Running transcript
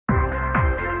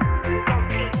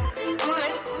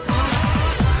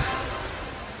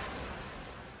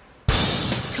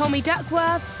Tommy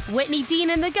Duckworth, Whitney Dean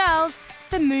and the girls,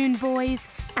 the Moon Boys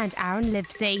and Aaron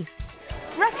Livesey.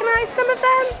 Recognise some of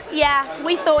them? Yeah,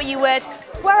 we thought you would.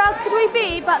 Where else could we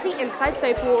be but the Inside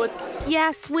Soap Awards?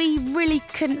 Yes, we really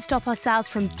couldn't stop ourselves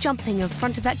from jumping in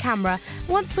front of that camera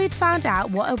once we'd found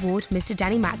out what award Mr.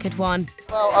 Danny Mac had won.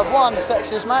 Well, I've won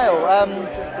Sexiest Male,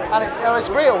 and it's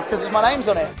real because my name's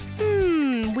on it.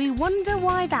 We wonder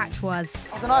why that was.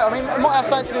 I don't know, I mean, it might have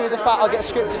something to do with the fact I get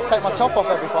scripted to take my top off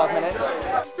every 5 minutes.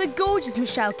 The gorgeous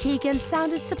Michelle Keegan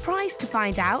sounded surprised to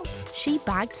find out she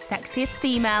bagged Sexiest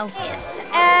Female. It's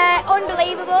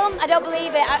unbelievable. I don't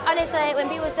believe it. Honestly, when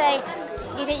people say,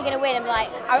 do you think you're going to win? I'm like,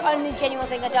 I only genuinely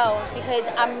think I don't, because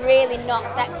I'm really not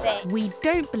sexy. We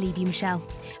don't believe you, Michelle.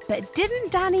 But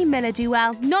didn't Danny Miller do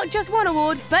well? Not just one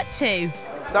award, but 2.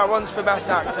 That one's for Best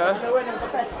Actor,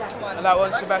 and that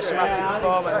one's for Best Dramatic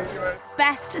Performance.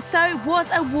 Best Soap was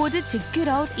awarded to good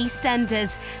old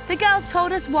EastEnders. The girls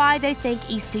told us why they think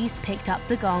Easties picked up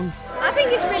the gong. I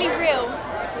think it's really real,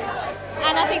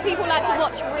 and I think people like to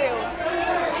watch real.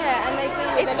 Yeah, and they do.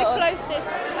 It's the closest,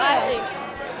 I think,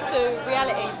 to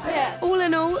reality. Yeah. All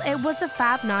in all, it was a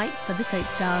fab night for the soap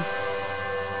stars.